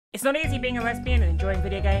It's not easy being a lesbian and enjoying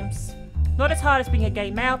video games. Not as hard as being a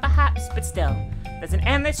gay male perhaps, but still, there's an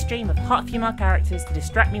endless stream of hot female characters to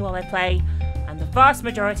distract me while I play, and the vast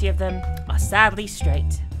majority of them are sadly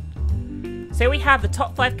straight. So we have the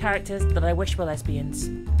top 5 characters that I wish were lesbians.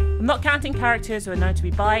 I'm not counting characters who are known to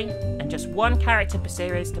be bi, and just one character per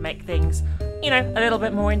series to make things, a little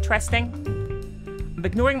bit more interesting. I'm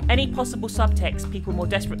ignoring any possible subtext people more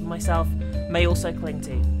desperate than myself may also cling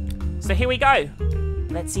to. So here we go.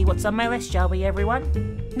 Let's see what's on my list, shall we,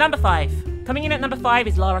 everyone? Number 5. Coming in at number 5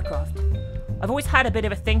 is Lara Croft. I've always had a bit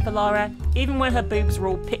of a thing for Lara, even when her boobs were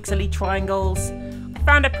all pixely triangles. I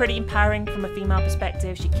found her pretty empowering from a female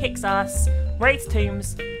perspective. She kicks ass, raids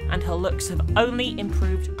tombs, and her looks have only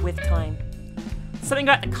improved with time. Something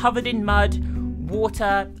about the covered in mud,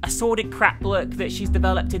 water, assorted crap look that she's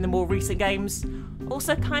developed in the more recent games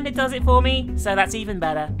also kind of does it for me, so that's even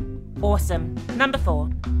better. Awesome. Number 4.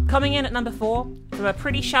 Coming in at number 4, from a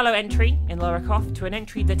pretty shallow entry in Lara Croft to an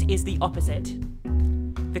entry that is the opposite.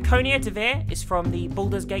 Viconia DeVere is from the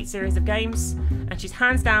Baldur's Gate series of games, and she's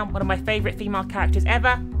hands down one of my favourite female characters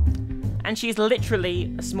ever, and she's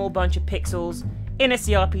literally a small bunch of pixels in a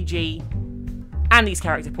TheRPG, and these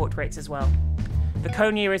character portraits as well.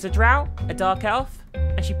 Viconia is a drow, a dark elf,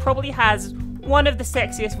 and she probably has one of the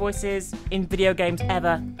sexiest voices in video games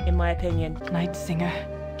ever, in my opinion. Night Singer,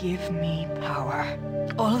 give me power.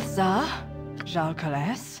 Ulza,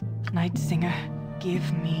 Jalcales, Night Singer,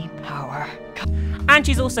 give me power. And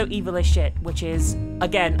she's also evil as shit, which is,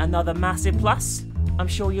 again, another massive plus. I'm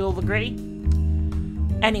sure you'll all agree.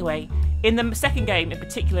 Anyway, in the second game, in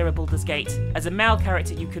particular of Baldur's Gate, as a male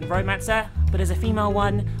character you can romance her, but as a female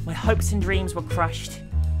one, my hopes and dreams were crushed,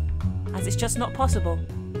 as it's just not possible.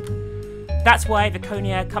 That's why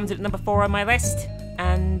Viconia comes in at number 4 on my list,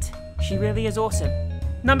 and she really is awesome.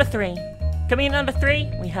 Number 3. Coming in at number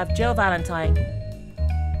 3, we have Jill Valentine.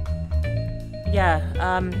 Yeah,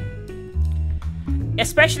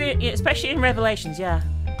 especially in Revelations, yeah.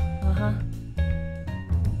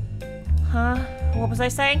 What was I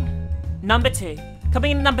saying? Number 2.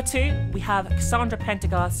 Coming in at number 2, we have Cassandra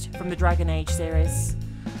Pendergast from the Dragon Age series.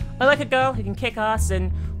 I like a girl who can kick ass,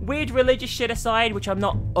 and weird religious shit aside, which I'm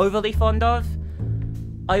not overly fond of,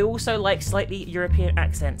 I also like slightly European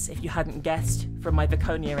accents, if you hadn't guessed from my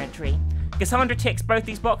Viconia entry. Cassandra ticks both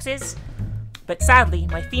these boxes, but sadly,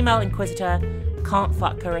 my female Inquisitor can't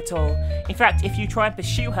fuck her at all. In fact, if you try and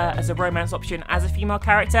pursue her as a romance option as a female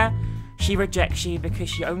character, she rejects you because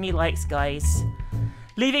she only likes guys.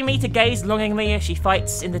 Leaving me to gaze longingly as she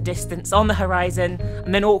fights in the distance on the horizon,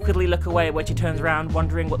 and then awkwardly look away when she turns around,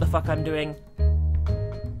 wondering what the fuck I'm doing.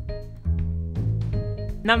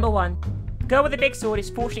 Number 1. Girl with a big sword is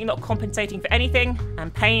fortunately not compensating for anything,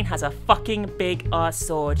 and Pain has a fucking big ass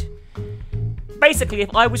sword. Basically,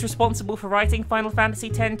 if I was responsible for writing Final Fantasy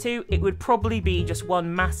X-2, it would probably be just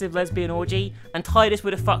one massive lesbian orgy, and Tidus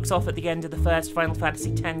would have fucked off at the end of the first Final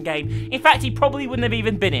Fantasy X game. In fact, he probably wouldn't have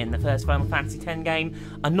even been in the first Final Fantasy X game.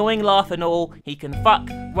 Annoying laugh and all, he can fuck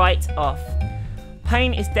right off.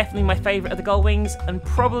 Pain is definitely my favourite of the Gullwings, and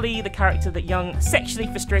probably the character that young, sexually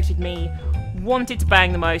frustrated me wanted to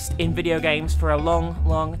bang the most in video games for a long,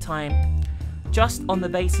 long time. Just on the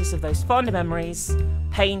basis of those fond memories,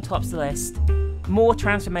 Pain tops the list. More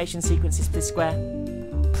transformation sequences for this square,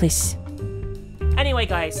 please. Anyway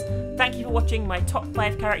guys, thank you for watching my top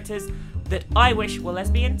 5 characters that I wish were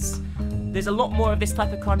lesbians. There's a lot more of this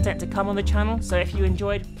type of content to come on the channel, so if you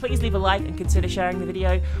enjoyed, please leave a like and consider sharing the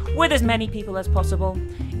video with as many people as possible.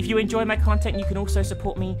 If you enjoy my content, you can also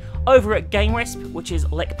support me over at GameRisp, which is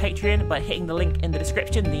like Patreon, by hitting the link in the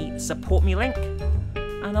description, the support me link.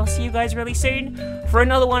 And I'll see you guys really soon for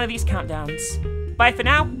another one of these countdowns. Bye for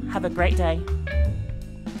now, have a great day.